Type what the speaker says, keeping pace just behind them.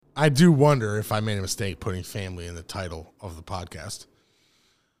I do wonder if I made a mistake putting family in the title of the podcast.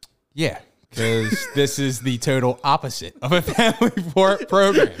 Yeah, because this is the total opposite of a family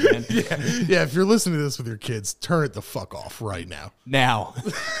program. Man. Yeah, if you're listening to this with your kids, turn it the fuck off right now. Now,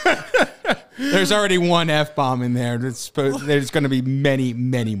 there's already one F-bomb in there. There's going to be many,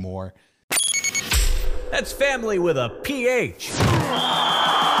 many more. That's family with a PH.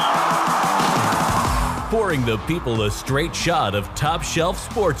 Pouring the people a straight shot of top shelf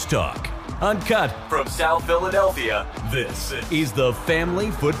sports talk. Uncut from South Philadelphia, this is the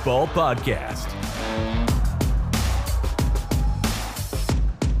Family Football Podcast.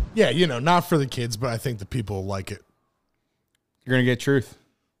 Yeah, not for the kids, but I think the people will like it. You're going to get truth.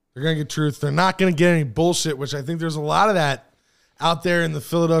 They're going to get truth. They're not going to get any bullshit, which I think there's a lot of that out there in the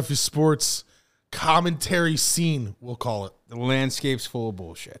Philadelphia sports commentary scene, we'll call it. The landscape's full of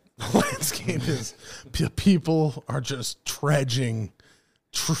bullshit. The landscape is, people are just trudging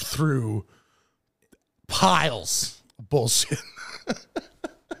through piles of bullshit.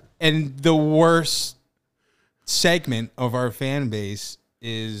 And the worst segment of our fan base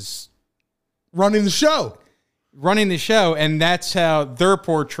is running the show. And that's how they're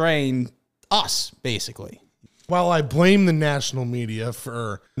portraying us, basically. While I blame the national media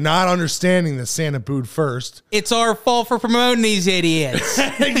for not understanding that Santa booed first, it's our fault for promoting these idiots.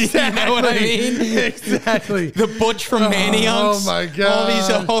 Exactly. You know what I mean? Exactly. The Butch from Maniocs. Oh my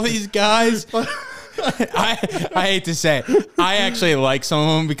God. All these guys. I hate to say it. I actually like some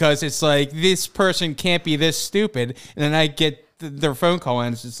of them because it's like, this person can't be this stupid. And then I get their phone call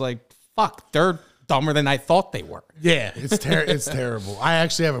and it's just like, fuck, they're dumber than I thought they were. Yeah, it's terrible. I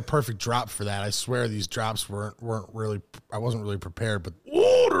actually have a perfect drop for that. I swear these drops weren't really, I wasn't really prepared, but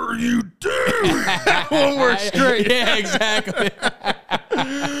what are you doing? One word straight. Yeah, exactly.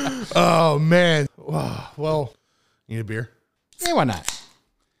 Oh, man. Well, you need a beer? Yeah, why not?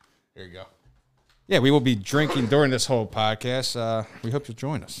 Here you go. Yeah, we will be drinking during this whole podcast. We hope you'll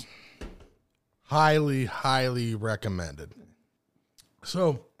join us. Highly, highly recommended.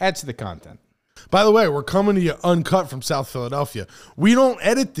 So, add to the content. By the way, we're coming to you uncut from South Philadelphia. We don't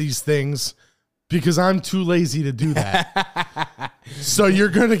edit these things because I'm too lazy to do that. So you're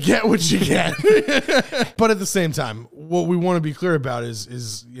going to get what you get. But at the same time, what we want to be clear about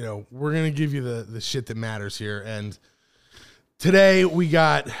is we're going to give you the shit that matters here. And today we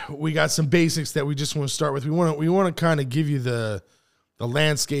got some basics that we just want to start with. We want to kind of give you the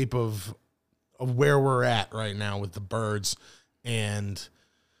landscape of where we're at right now with the Birds, and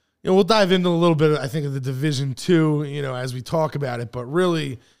we'll dive into a little bit, I think, of the Division II, as we talk about it. But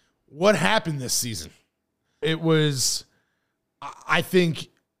really, what happened this season? It was, I think,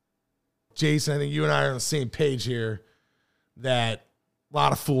 Jason, I think you and I are on the same page here, that a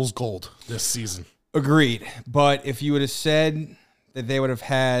lot of fool's gold this season. Agreed. But if you would have said that they would have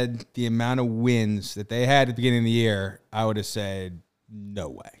had the amount of wins that they had at the beginning of the year, I would have said, no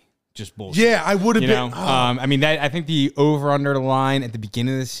way. Just bullshit. Yeah, I would have been. I mean, I think the over-under line at the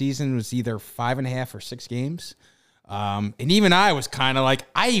beginning of the season was either 5.5 or 6 games. And even I was kind of like,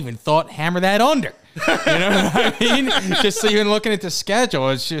 I even thought hammer that under. You know what I mean? Just even looking at the schedule,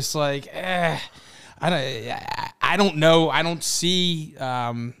 it's just like, I don't know. I don't see.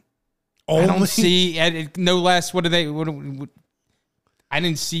 I don't see. No less. What do they? I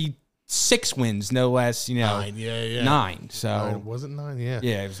didn't see 6 wins, no less. 9. Yeah. 9. So was it 9? Yeah.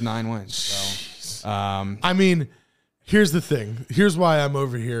 Yeah, it was 9 wins. So, I mean, here's the thing. Here's why I'm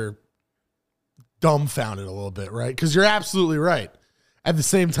over here dumbfounded a little bit, right? Because you're absolutely right. At the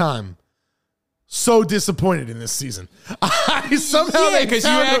same time, so disappointed in this season. Because you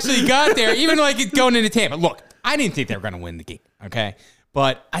actually got there, even like going into Tampa. Look, I didn't think they were going to win the game. Okay.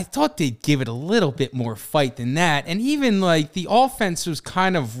 But I thought they'd give it a little bit more fight than that. And even like the offense was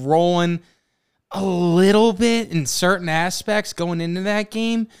kind of rolling a little bit in certain aspects going into that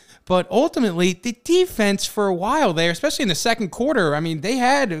game. But ultimately, the defense for a while there, especially in the second quarter, I mean, they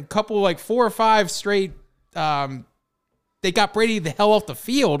had a couple like 4 or 5 straight. They got Brady the hell off the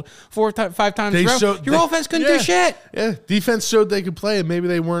field 4 or 5 times in a row. Your offense couldn't do shit. Yeah, defense showed they could play, and maybe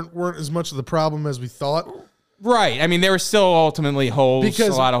they weren't as much of the problem as we thought. Right. I mean, there were still ultimately holes,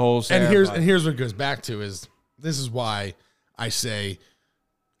 a lot of holes there. And here's what it goes back to is this is why I say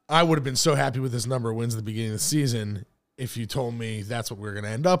I would have been so happy with this number of wins at the beginning of the season if you told me that's what we were going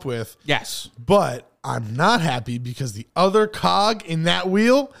to end up with. Yes. But I'm not happy because the other cog in that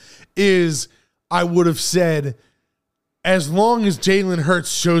wheel is I would have said, as long as Jalen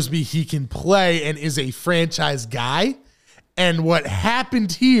Hurts shows me he can play and is a franchise guy, and what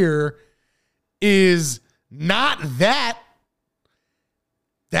happened here is not that.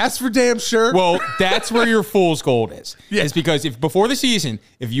 That's for damn sure. Well, that's where your fool's gold is. Yeah. Is because if before the season,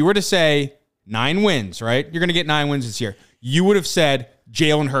 if you were to say 9 wins, right? You're going to get 9 wins this year. You would have said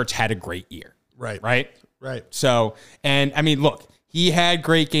Jalen Hurts had a great year. Right. Right. So, and I mean, look, he had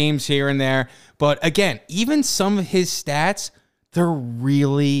great games here and there. But again, even some of his stats, they're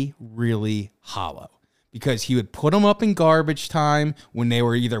really, really hollow. Because he would put them up in garbage time when they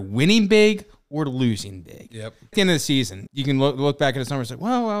were either winning big or losing big. Yep. At the end of the season, you can look back at his numbers and say,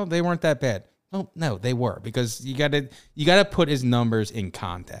 well, they weren't that bad. Well, no, they were, because you got to put his numbers in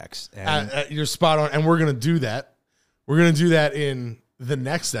context. And You're spot on, and we're going to do that. We're going to do that in the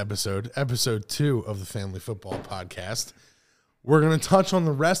next episode 2 of the Family Football Podcast. We're going to touch on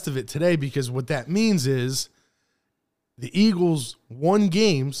the rest of it today, because what that means is the Eagles won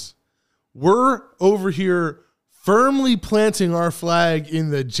games. We're over here firmly planting our flag in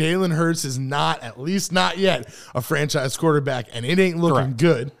the Jalen Hurts is not, at least not yet, a franchise quarterback, and it ain't looking Correct.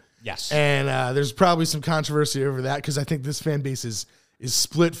 good. yes. And there's probably some controversy over that, because I think this fan base is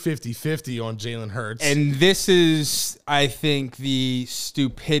split 50-50 on Jalen Hurts. And this is, I think, the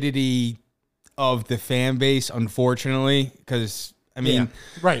stupidity of the fan base, unfortunately, because, I mean,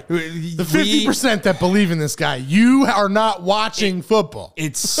 right. The 50% that believe in this guy, you are not watching football.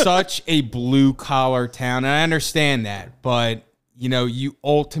 it's such a blue-collar town, and I understand that, but, you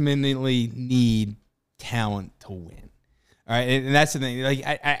ultimately need talent to win. All right, and that's the thing. Like,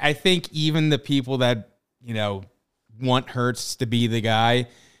 I think even the people that, want Hurts to be the guy,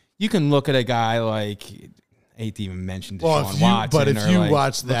 you can look at a guy like, I hate to even mention Deshaun Watson. But if you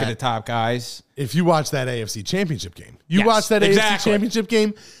watch look at the that, top guys. if you watch that AFC Championship game, Yes, watch that exactly. AFC Championship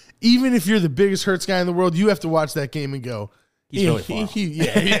game, even if you're the biggest Hurts guy in the world, you have to watch that game and go, He's really far.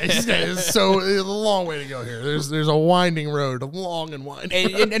 So it's a long way to go here. There's a winding road, a long and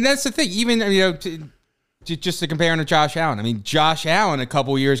winding. And that's the thing. Even, just to compare him to Josh Allen. I mean, Josh Allen a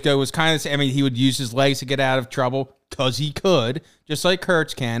couple years ago was kind of the same. I mean, he would use his legs to get out of trouble because he could, just like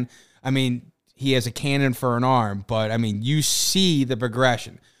Hurts can. I mean, he has a cannon for an arm, but, I mean, you see the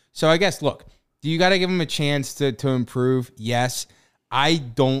progression. So I guess, look, do you got to give him a chance to improve? Yes. I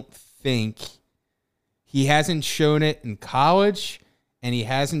don't think he hasn't shown it in college, and he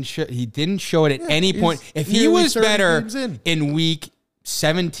didn't show it at any point. If he was better in week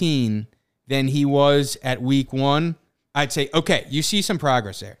 17 than he was at week 1, I'd say, okay, you see some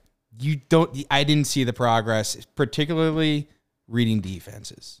progress there. I didn't see the progress, particularly reading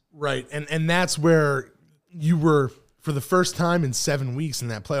defenses. Right. And that's where you were, for the first time in 7 weeks in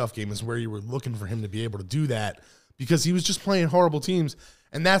that playoff game, is where you were looking for him to be able to do that, because he was just playing horrible teams.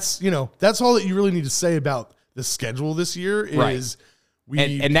 And that's all that you really need to say about the schedule this year is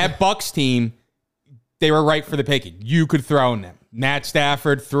and that Bucs team, they were right for the picking. You could throw in them. Matt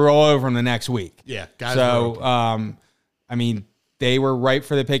Stafford threw all over them the next week. Yeah. Guys so, I mean, they were right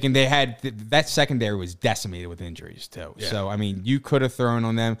for the picking. They had that secondary was decimated with injuries too. Yeah. So, I mean, you could have thrown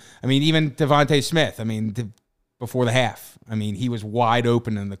on them. I mean, even Devontae Smith. I mean, before the half, I mean, he was wide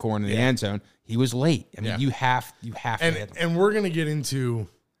open in the corner of the end zone. He was late. I mean, you have to hit him. And we're gonna get into.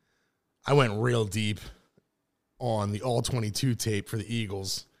 I went real deep on the all-22 tape for the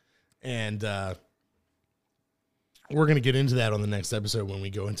Eagles, and we're going to get into that on the next episode when we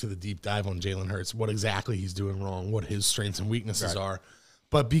go into the deep dive on Jalen Hurts, what exactly he's doing wrong, what his strengths and weaknesses are.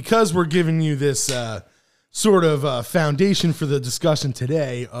 But because we're giving you this sort of foundation for the discussion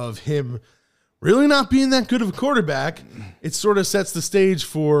today of him really not being that good of a quarterback, it sort of sets the stage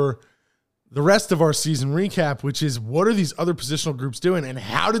for the rest of our season recap, which is what are these other positional groups doing and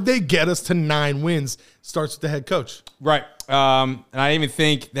how did they get us to 9 wins? Starts with the head coach. Right. And I even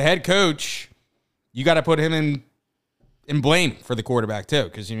think the head coach, you got to put him in blame for the quarterback too,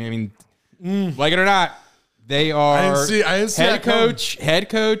 because I mean, like it or not, they are I didn't see head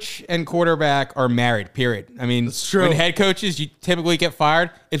coach and quarterback are married. Period. I mean, That's true. When head coaches you typically get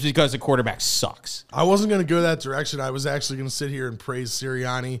fired, it's because the quarterback sucks. I wasn't going to go that direction. I was actually going to sit here and praise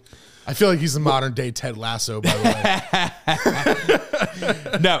Sirianni. I feel like he's the modern day Ted Lasso, by the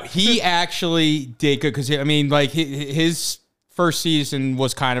way. No, he actually did good because I mean, like his first season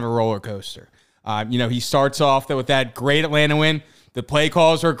was kind of a roller coaster. He starts off with that great Atlanta win. The play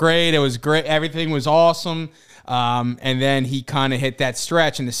calls were great. It was great. Everything was awesome. And then he kind of hit that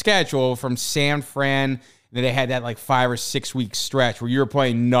stretch in the schedule from San Fran. Then they had that like 5 or 6 week stretch where you were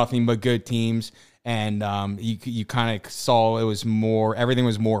playing nothing but good teams. And you kind of saw everything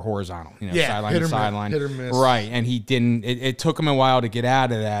was more horizontal. Sideline to sideline. Hit or miss. Right. And he didn't, it took him a while to get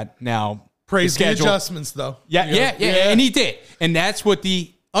out of that. Now, Praise the adjustments, though. Yeah, and he did. And that's what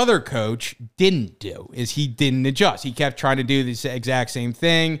the other coach didn't do is he didn't adjust. He kept trying to do this exact same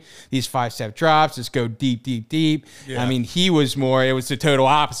thing, these 5-step drops, just go deep, deep, deep. Yeah. I mean, it was the total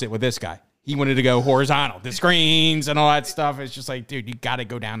opposite with this guy. He wanted to go horizontal, the screens and all that stuff. It's just like, dude, you got to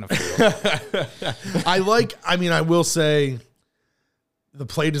go down the field. I will say the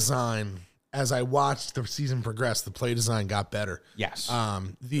play design, as I watched the season progress, the play design got better. Yes.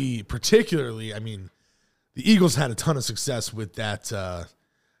 The Eagles had a ton of success with that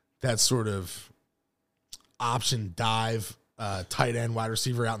sort of option dive, tight end wide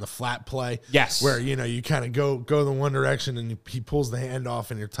receiver out in the flat play. Yes. Where, you kind of go the one direction and he pulls the hand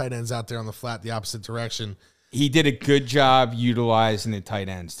off and your tight end's out there on the flat the opposite direction. He did a good job utilizing the tight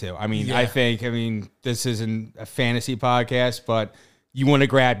ends too. I mean, I think this isn't a fantasy podcast, but you want to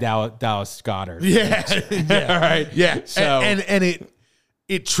grab Dallas Goedert. Yeah. All right. Yeah. So and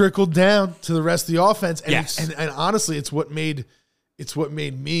it trickled down to the rest of the offense. And yes. And honestly, it's what made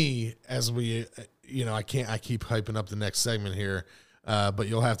me, as we, I keep hyping up the next segment here, but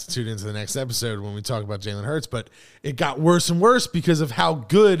you'll have to tune into the next episode when we talk about Jalen Hurts. But it got worse and worse because of how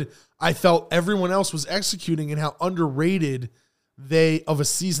good I felt everyone else was executing and how underrated of a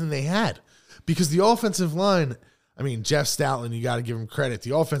season they had. Because the offensive line, Jeff Stoutland, you got to give him credit.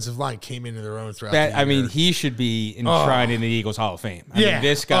 The offensive line came into their own throughout the year. He should be enshrined in the Eagles Hall of Fame.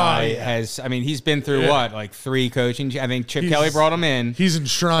 This guy has, he's been through what, like 3 coaching. I think Chip Kelly brought him in. He's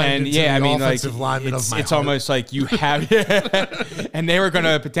enshrined into the offensive lineman of my It's heart. almost like you have, and they were going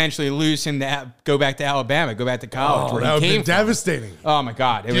to potentially lose him to go back to Alabama, go back to college where that he would came be devastating. Oh my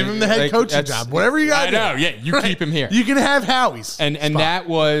God. Give him the head coaching job. Whatever you got to do. I know, you keep him here. You can have Howie's. And that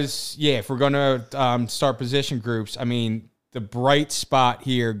was, if we're going to start position groups, the bright spot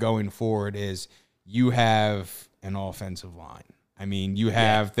here going forward is you have an offensive line. You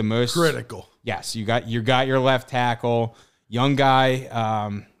have the most critical. Yes, you got your left tackle, young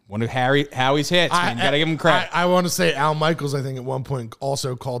guy, one of Howie's hits. You got to give him credit. I want to say Al Michaels, I think at one point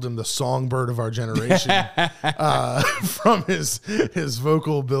also called him the songbird of our generation from his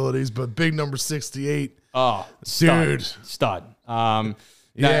vocal abilities. But big number 68. Oh, dude, stud.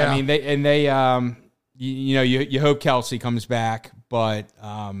 You hope Kelsey comes back, but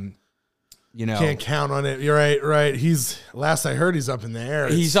can't count on it. You're right. Last I heard, he's up in the air.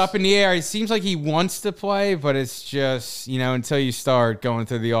 He's up in the air. It seems like he wants to play, but it's just until you start going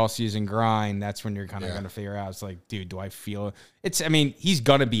through the all-season grind, that's when you're kind of going to figure out. It's like, dude, do I feel it's? He's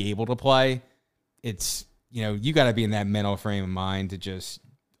gonna be able to play. It's you got to be in that mental frame of mind to just.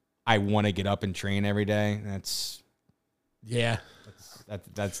 I want to get up and train every day.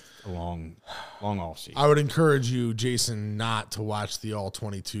 That's a long off season. I would encourage you, Jason, not to watch the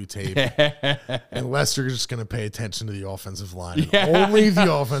all-22 tape unless you're just going to pay attention to the offensive line. Yeah. Only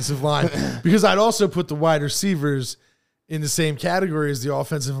the offensive line. Because I'd also put the wide receivers in the same category as the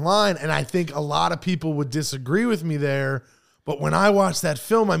offensive line, and I think a lot of people would disagree with me there. But when I watch that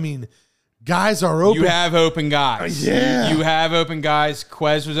film, guys are open. You have open guys. Yeah. You have open guys.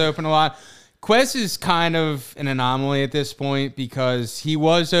 Quez was open a lot. Quez is kind of an anomaly at this point because he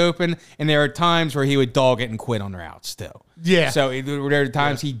was open, and there are times where he would dog it and quit on routes still. Yeah. So there are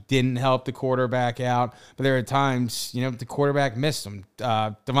times he didn't help the quarterback out, but there are times, the quarterback missed him.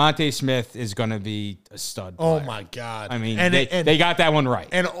 Devontae Smith is going to be a stud player. Oh, my God. They got that one right.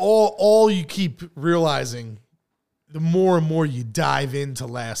 And all you keep realizing, the more and more you dive into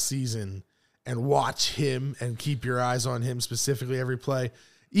last season and watch him and keep your eyes on him specifically every play,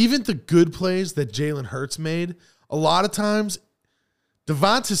 even the good plays that Jalen Hurts made, a lot of times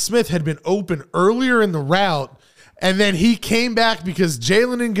Devonta Smith had been open earlier in the route, and then he came back because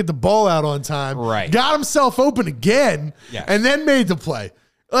Jalen didn't get the ball out on time, right? Got himself open again, yes. And then made the play.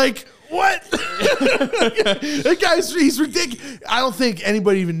 Like, what? That he's ridiculous. I don't think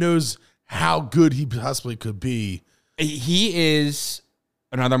anybody even knows how good he possibly could be. He is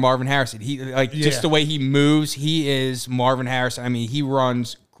another Marvin Harrison. Just the way he moves, he is Marvin Harrison. He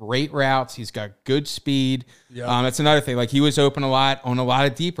runs great routes. He's got good speed. Yep. That's another thing. He was open a lot on a lot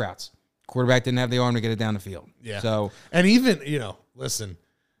of deep routes. Quarterback didn't have the arm to get it down the field. Yeah. So, and even, listen,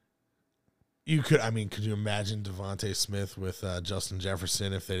 could you imagine Devontae Smith with Justin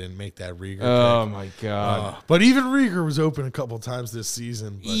Jefferson if they didn't make that Rieger pick? Oh, my God. But even Rieger was open a couple times this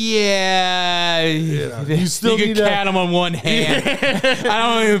season. But, yeah. You still could count him on one hand.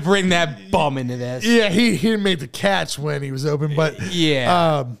 I don't even bring that bum into this. Yeah, he didn't make the catch when he was open. But,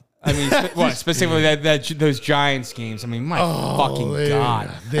 yeah. I mean, specifically those Giants games. I mean, my fucking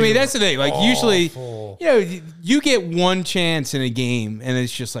God. I mean, that's the thing. Like, usually, you get one chance in a game, and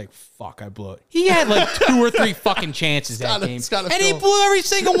it's just like, fuck, I blew it. He had like 2 or 3 fucking chances that game, and he blew every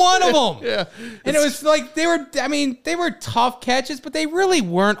single one of them. Yeah, and it was like they were tough catches, but they really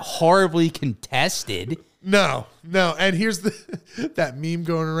weren't horribly contested. No. And here's that meme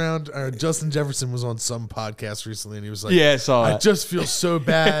going around. Justin Jefferson was on some podcast recently, and he was like, "Yeah, I saw that. I just feel so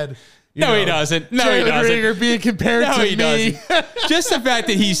bad." No, he doesn't. No, he doesn't. Ringer being compared to me. Doesn't. Just the fact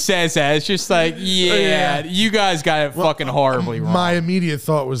that he says that, it's just like, you guys got it fucking horribly wrong. My immediate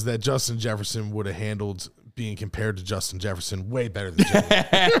thought was that Justin Jefferson would have handled being compared to Justin Jefferson way better than Jefferson.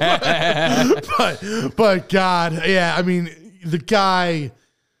 but God, yeah, I mean, the guy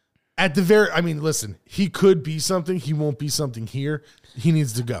at the listen, he could be something. He won't be something here. He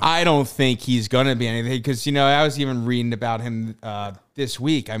needs to go. I don't think he's going to be anything because, I was even reading about him this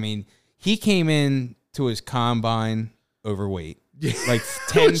week. I mean, he came in to his combine overweight. Like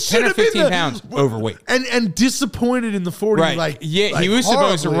 10 or 15 pounds overweight. And disappointed in the 40. Right. Like, he was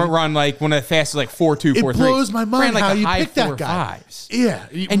supposed to run like one of the fastest, like 4.2, 4.3. It blows my mind like how you pick that guy. 4.5s. Yeah.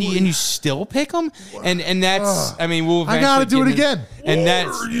 And you still pick him? And that's, we'll I got to do it again. And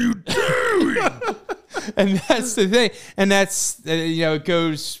what are you doing? And that's the thing. And that's, it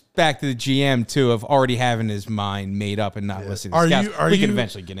goes back to the GM, too, of already having his mind made up and not listening to scouts. We can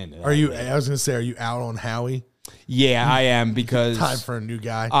eventually get into that. I was going to say, are you out on Howie? Yeah, I am, because time for a new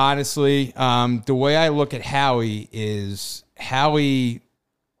guy. Honestly, the way I look at Howie is a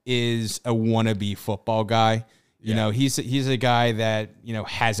wannabe football guy. He's a guy that,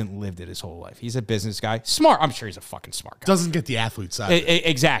 hasn't lived it his whole life. He's a business guy. Smart. I'm sure he's a fucking smart guy. Doesn't get the athlete side.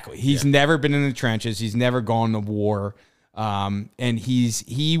 Exactly. He's never been in the trenches. He's never gone to war. And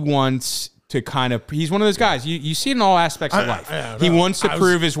he wants to he's one of those guys. You see it in all aspects of life. He wants to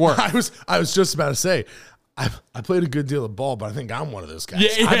prove his worth. I was just about to say, I played a good deal of ball, but I think I'm one of those guys.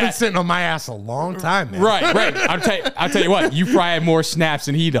 Yeah. I've been sitting on my ass a long time, man. Right. I'll tell you what, you probably have more snaps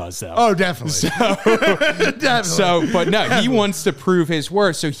than he does, though. Oh, definitely. Definitely. But no, he wants to prove his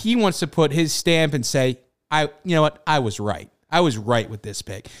worth. So he wants to put his stamp and say, you know what, I was right. I was right with this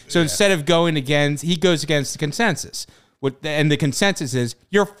pick. So instead of going against, he goes against the consensus. And the consensus is,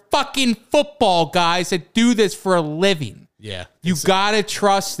 you're fucking football guys that do this for a living. Yeah. You got to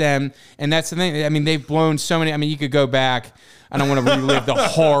trust them. And that's the thing. I mean, they've blown so many. You could go back. I don't want to relive the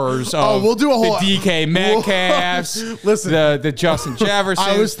horrors of we'll do a whole, the DK Metcalfs, listen, the Justin Jefferson.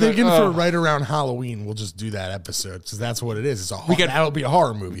 I was thinking for right around Halloween, we'll just do that episode because that's what it is. That'll be a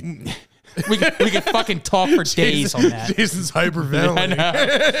horror movie. We could fucking talk for days on that. Jason's hyperventilating.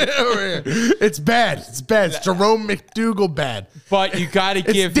 It's bad. It's Jerome McDougal bad. But you got to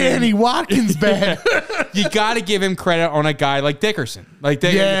give Danny Watkins bad. You got to give him credit on a guy like Dickerson. I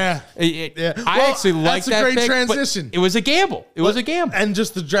actually like that. That's a great transition. It was a gamble. And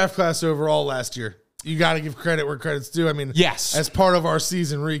just the draft class overall last year. You got to give credit where credit's due. Yes. As part of our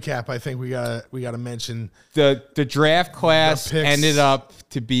season recap, I think we got to mention the draft class ended up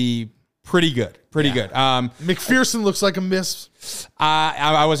to be pretty good. Good. McPherson looks like a miss.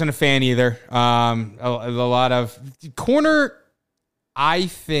 I wasn't a fan either. A lot of corner, I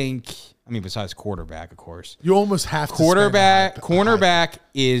think. Besides quarterback, of course. You almost have to. Cornerback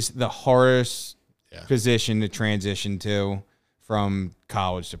is the hardest position to transition to from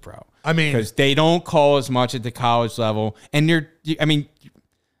college to pro. Because they don't call as much at the college level, and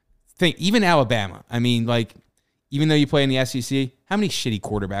even Alabama. Even though you play in the SEC, how many shitty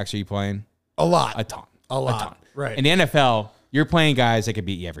quarterbacks are you playing? A lot. A ton. Right. In the NFL, you're playing guys that could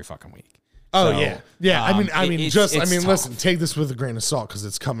beat you every fucking week. Oh, yeah. It's listen, take this with a grain of salt because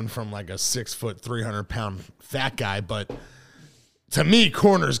it's coming from like a 6 foot, 300-pound fat guy. But to me,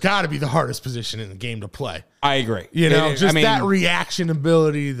 corner's got to be the hardest position in the game to play. I agree. That reaction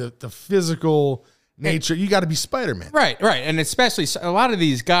ability, the physical nature, you got to be Spider-Man. Right. And especially a lot of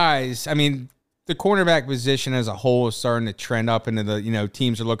these guys, the cornerback position as a whole is starting to trend up into the,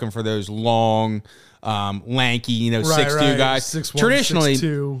 teams are looking for those long, lanky, 6'2" guys. 6'1", Traditionally,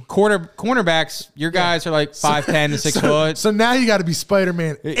 6'2". Cornerbacks, your guys are like 5'10" to 6 foot. So now you got to be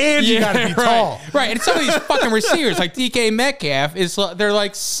Spider-Man and you got to be tall. Right. And some of these fucking receivers, like DK Metcalf, they're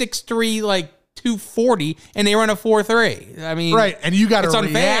like 6'3", like 240, and they run a 4.3. Right. And you got to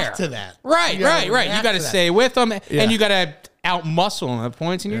react to that. Right. You got to stay with them, and you got to out muscle on the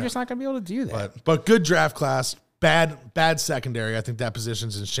points, and you're just not going to be able to do that. But good draft class. Bad secondary. I think that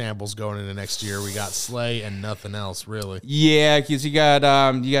position's in shambles going into next year. We got Slay and nothing else, really. Yeah, because you got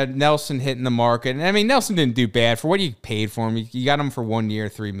Nelson hitting the market. And Nelson didn't do bad for what you paid for him. You got him for 1 year,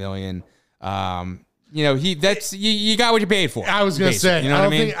 $3 million. you know, you got what you paid for. I was gonna say, you know what I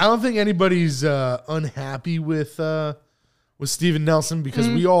mean? I don't think anybody's unhappy with Steven Nelson because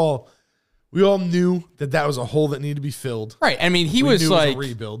we all knew that was a hole that needed to be filled. Right. I mean, he We was knew like it was a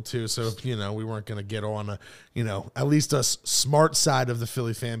rebuild too, so we weren't going to get on at least us smart side of the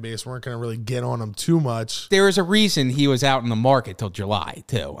Philly fan base weren't going to really get on him too much. there was a reason he was out in the market till July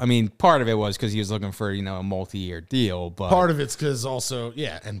too. I mean, part of it was because he was looking for a multi-year deal, but Part of it's because also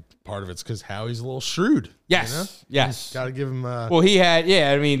and part of it's because Howie's a little shrewd. yes, yes. Got to give him. Well, he had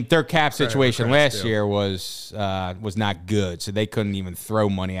I mean, their cap situation credit's last due. year was not good, so they couldn't even throw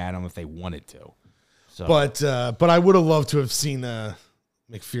money at him if they wanted to. So. But I would have loved to have seen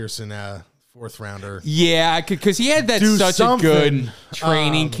McPherson fourth rounder. Yeah, because he had Do such something. a good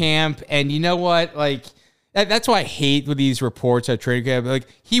training camp, and you know what? Like that's why I hate with these reports at training camp. Like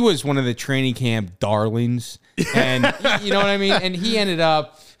he was one of the training camp darlings, and you know what I mean. And he ended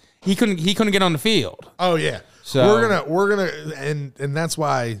up he couldn't get on the field. Oh yeah. So- we're gonna and that's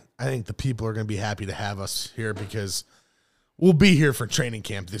why I think the people are gonna be happy to have us here because we'll be here for training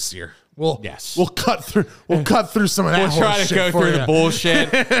camp this year. We'll cut through some of that. We'll try horse to go shit for through ya. the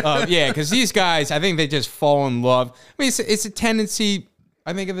bullshit. Yeah, because these guys, I think they just fall in love. I mean, it's a tendency,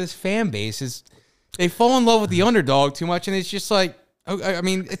 I think, of this fan base is they fall in love with the underdog too much, and it's just like, I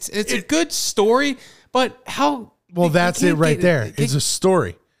mean, it's a good story, but how? Well, that's it right there. It's a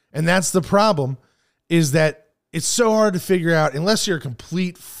story. And that's the problem is that it's so hard to figure out unless you're a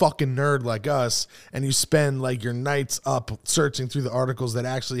complete fucking nerd like us and you spend like your nights up searching through the articles that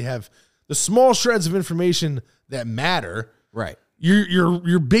actually have the small shreds of information that matter. Right.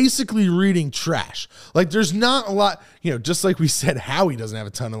 You're basically reading trash. Like there's not a lot, just like we said, Howie doesn't have a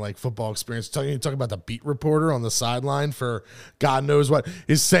ton of like football experience. Talking about the beat reporter on the sideline for God knows what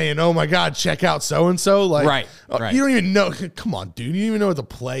is saying, oh my God, check out so-and-so. Like, Right. You don't even know. Come on, dude. You don't even know what the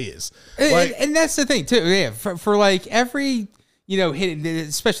play is. And that's the thing too. Yeah. For like every, hit,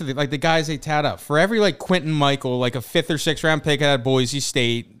 especially like the guys they tout up for every like Quentin Michael, like a 5th or 6th round pick out of Boise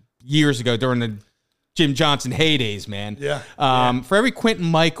State years ago during the Jim Johnson heydays, man. Yeah. For every Quentin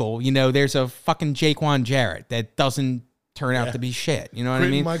Michael, there's a fucking Jaquan Jarrett that doesn't turn out to be shit. You know what I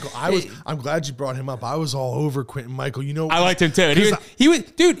mean? Michael, I'm glad you brought him up. I was all over Quentin Michael. I liked him too.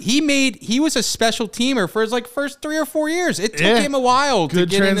 He was a special teamer for his like first 3 or 4 years. It took him a while to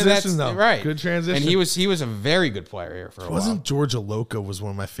get into that. Though. Right. Good transition. And he was a very good player here for a while. Wasn't George Aloka was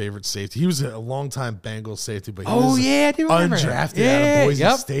one of my favorite safety. He was a longtime Bengals safety, but he Oh, was yeah, I do remember. undrafted out of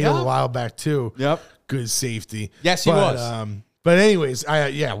Boise State a yep. while back too. Yep. Good safety. Yes, he was. But anyways,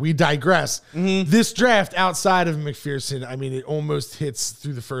 we digress. Mm-hmm. This draft outside of McPherson, I mean, it almost hits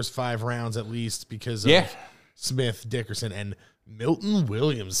through the first 5 rounds at least because of Smith, Dickerson, and Milton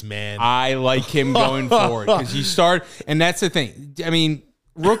Williams, man. I like him going forward because you start, and that's the thing. I mean,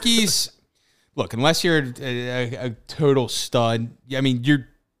 rookies, look, unless you're a total stud, I mean, you're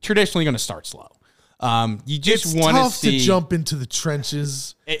traditionally going to start slow. You just want to see to jump into the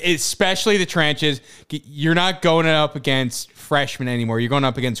trenches, especially the trenches. You're not going up against freshmen anymore. You're going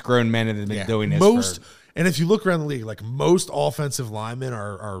up against grown men that have been doing this. And if you look around the league, like most offensive linemen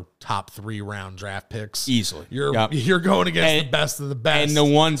are top 3 round draft picks easily. You're going against the best of the best, and the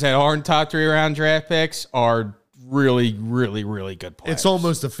ones that aren't top 3 round draft picks are really, really, really good players. It's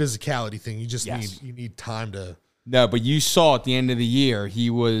almost a physicality thing. You just need time to. No, but you saw at the end of the year, he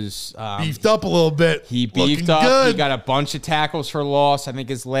was beefed up a little bit. He beefed up. Good. He got a bunch of tackles for loss. I think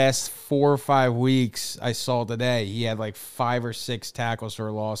his last 4 or 5 weeks, I saw today, he had like 5 or 6 tackles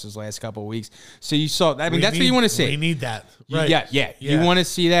for loss his last couple of weeks. So you saw, I mean, that's what you want to see. We need that. Right. Yeah. You want to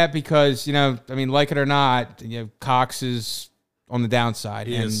see that because, I mean, like it or not, Cox is on the downside.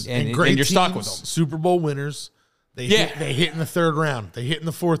 And you're stuck with them. Super Bowl winners. They hit in the 3rd round. They hit in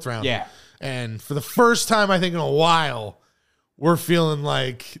the 4th round. Yeah. And for the first time, I think in a while, we're feeling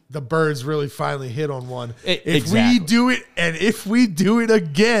like the birds really finally hit on one. If we do it, and if we do it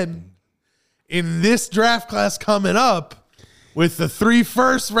again in this draft class coming up with the 3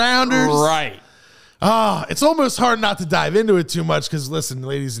 first rounders. Right. It's almost hard not to dive into it too much because, listen,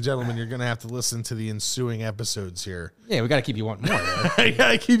 ladies and gentlemen, you're going to have to listen to the ensuing episodes here. Yeah, we got to keep you one more. I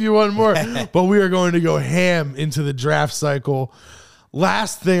got to keep you one more. But we are going to go ham into the draft cycle.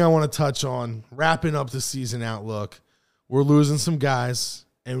 Last thing I want to touch on, wrapping up the season outlook, we're losing some guys,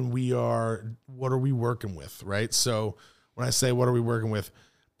 and what are we working with, right? So when I say what are we working with,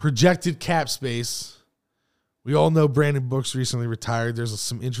 projected cap space. We all know Brandon Brooks recently retired. There's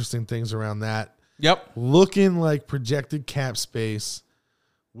some interesting things around that. Yep. Looking like projected cap space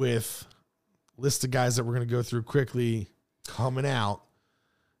with list of guys that we're going to go through quickly coming out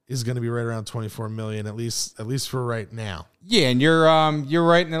is going to be right around $24 million, at least for right now. Yeah, and you're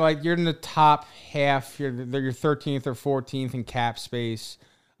right in you're in the top half. You're 13th or 14th in cap space.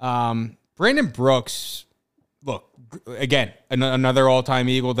 Brandon Brooks, look again, another all-time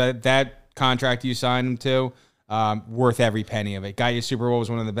Eagle. That contract you signed him to, worth every penny of it. Got you Super Bowl, was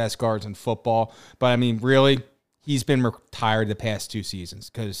one of the best guards in football. But I mean, really, he's been retired the past 2 seasons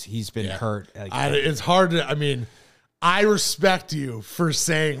because he's been hurt. It's hard to. I mean, I respect you for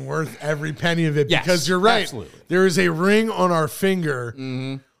saying worth every penny of it because you're right. Absolutely. There is a ring on our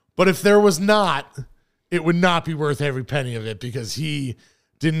finger, but if there was not, it would not be worth every penny of it because he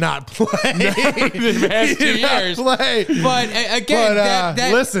did not play the past 2 years. But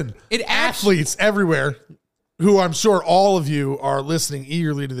again, listen, athletes everywhere who I'm sure all of you are listening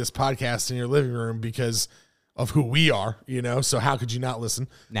eagerly to this podcast in your living room because of who we are, so how could you not listen?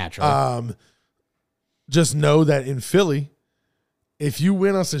 Naturally. Just know that in Philly, if you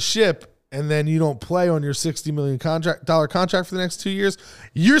win us a ship and then you don't play on your $60 million contract for the next 2 years,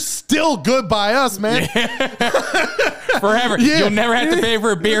 you're still good by us, man. Forever. Yeah. You'll never have to pay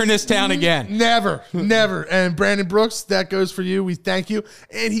for a beer in this town again. Never. And Brandon Brooks, that goes for you. We thank you.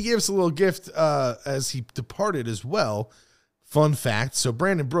 And he gave us a little gift as he departed as well. Fun fact. So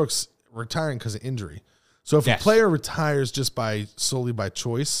Brandon Brooks retiring because of injury. So if a player retires just solely by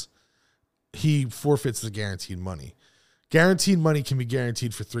choice, he forfeits the guaranteed money. Guaranteed money can be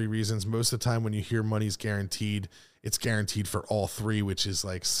guaranteed for 3 reasons. Most of the time when you hear money's guaranteed, it's guaranteed for all 3, which is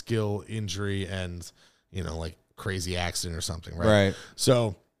like skill, injury, and, like crazy accident or something, right? Right.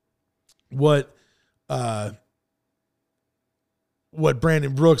 So what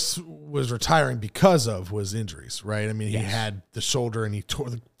Brandon Brooks was retiring because of was injuries, right? I mean, he had the shoulder and he tore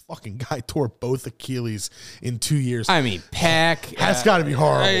fucking guy tore both Achilles in 2 years. I mean, pec. That's got to be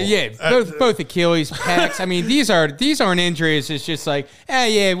horrible. Both Achilles, pecs. I mean, these aren't injuries. It's just like,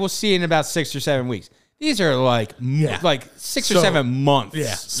 we'll see in about 6 or 7 weeks. These are like 6 or 7 months.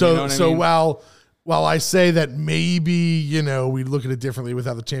 Yeah. So while I say that maybe, we look at it differently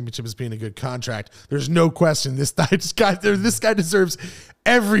without the championship as being a good contract, there's no question this guy deserves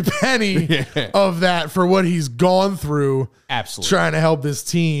every penny of that for what he's gone through. Absolutely. Trying to help this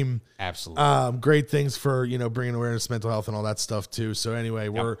team. Absolutely. Great things for, bringing awareness to mental health and all that stuff too. So anyway,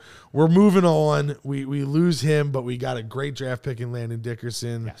 we're moving on. We lose him, but we got a great draft pick in Landon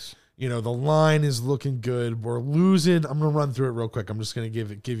Dickerson. Yes. The line is looking good. We're losing. I'm going to run through it real quick. I'm just going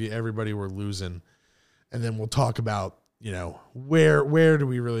to give you everybody we're losing. And then we'll talk about, where do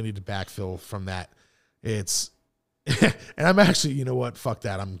we really need to backfill from that? It's, and I'm actually, you know what? Fuck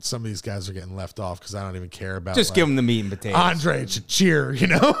that. Some of these guys are getting left off because I don't even care about. Just give them the meat and potatoes. Andre Shakir,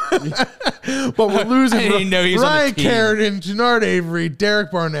 But we're losing. I didn't know he was Ryan on the team. Carradine, Jannard Avery,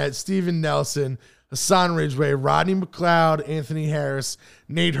 Derek Barnett, Steven Nelson, Hassan Ridgeway, Rodney McLeod, Anthony Harris,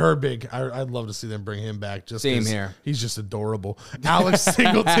 Nate Herbig. I'd love to see them bring him back. Same here. He's just adorable. Alex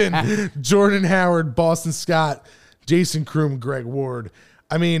Singleton, Jordan Howard, Boston Scott, Jason Kroom, Greg Ward.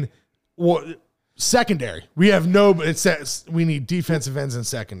 I mean, secondary. We have it says we need defensive ends and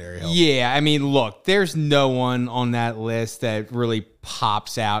secondary help. Yeah, I mean, look, there's no one on that list that really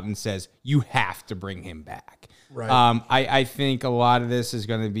pops out and says, you have to bring him back. Right. I think a lot of this is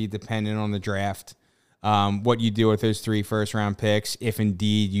going to be dependent on the draft. What you do with those 3 first-round picks, if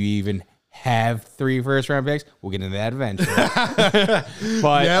indeed you even have 3 first-round picks. We'll get into that eventually.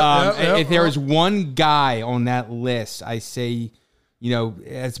 But if there was one guy on that list, I say,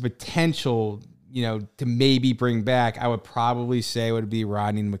 as potential, to maybe bring back, I would probably say it would be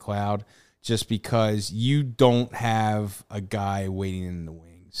Rodney McLeod, just because you don't have a guy waiting in the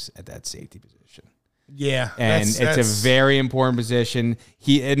wings at that safety position. Yeah, and it's a very important position.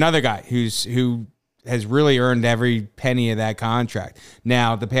 Another guy who has really earned every penny of that contract.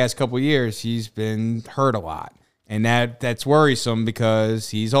 Now, the past couple of years, he's been hurt a lot, and that's worrisome because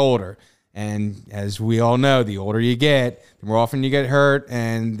he's older. And as we all know, the older you get, the more often you get hurt,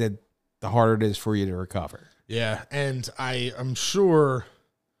 and the harder it is for you to recover. Yeah, and I'm sure.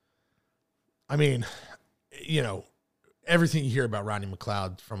 I mean, everything you hear about Rodney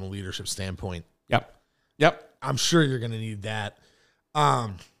McLeod from a leadership standpoint. Yep. I'm sure you're going to need that.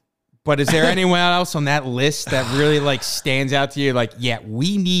 But is there anyone else on that list that really stands out to you?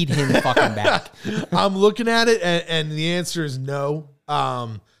 We need him fucking back. I'm looking at it, and the answer is no.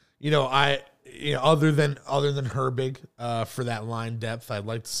 Other than Herbig, for that line depth, I'd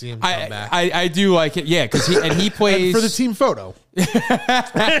like to see him come back. I do like it, yeah, because he plays and for the team photo.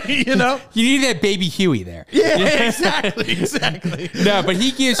 You know? You need that baby Huey there. Yeah, exactly. No, but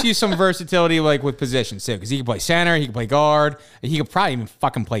he gives you some versatility, like with positions too, because he can play center, he can play guard, and he could probably even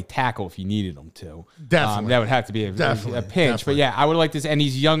fucking play tackle if you needed him to. Definitely. That would have to be a pinch. Definitely. But yeah, I would like this, and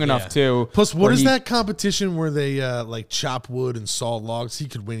he's young enough too. Plus, what is that competition where they like chop wood and saw logs? He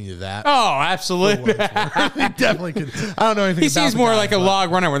could win you that. Oh, absolutely. He definitely could. I don't know anything. He about seems the more guy, like a but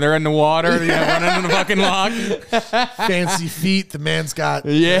log runner when they're in the water, running on the fucking log. fancy feet. The man's got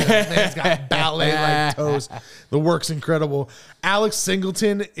ballet like toes. The work's incredible. Alex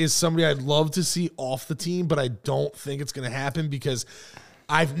Singleton is somebody I'd love to see off the team, but I don't think it's going to happen because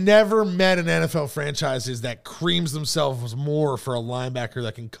I've never met an NFL franchise that creams themselves more for a linebacker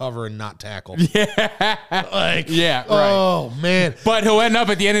that can cover and not tackle. Right. Oh, man. But he'll end up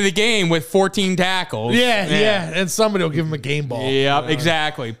at the end of the game with 14 tackles. Yeah. And somebody will give him a game ball. Yep,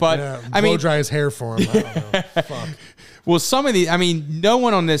 exactly. But I mean, blow dry his hair for him. I don't know. Fuck. Well, some of I mean, no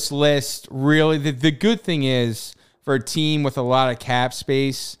one on this list really. The good thing is for a team with a lot of cap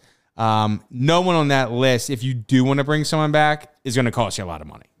space, no one on that list, if you do want to bring someone back, is going to cost you a lot of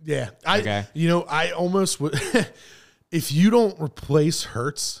money. Yeah. I almost would. If you don't replace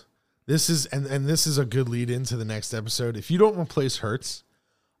Hurts, this is a good lead into the next episode. If you don't replace Hurts,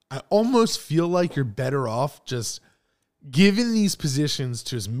 I almost feel like you're better off just giving these positions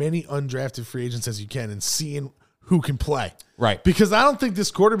to as many undrafted free agents as you can and seeing who can play. Right. Because I don't think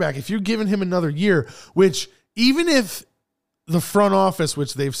this quarterback, if you're giving him another year, which even if the front office,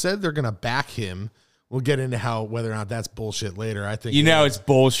 which they've said they're going to back him, we'll get into whether or not that's bullshit later. I think it's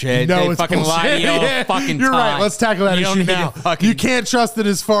bullshit. It's fucking bullshit. lie to you all fucking You're time. right. Let's tackle that issue now. You can't trust it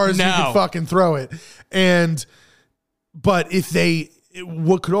as far as you can fucking throw it. But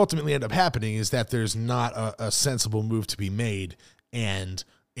what could ultimately end up happening is that there's not a sensible move to be made, and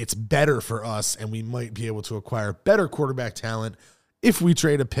it's better for us, and we might be able to acquire better quarterback talent if we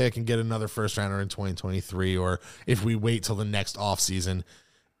trade a pick and get another first rounder in 2023, or if we wait till the next offseason.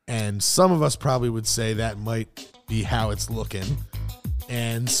 And some of us probably would say that might be how it's looking.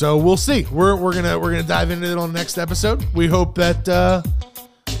 And so we'll see. We're gonna dive into it on the next episode. We hope that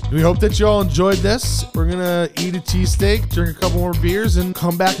you all enjoyed this. We're gonna eat a cheesesteak, drink a couple more beers, and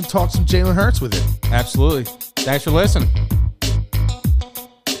come back and talk some Jalen Hurts with it. Absolutely. Thanks for listening.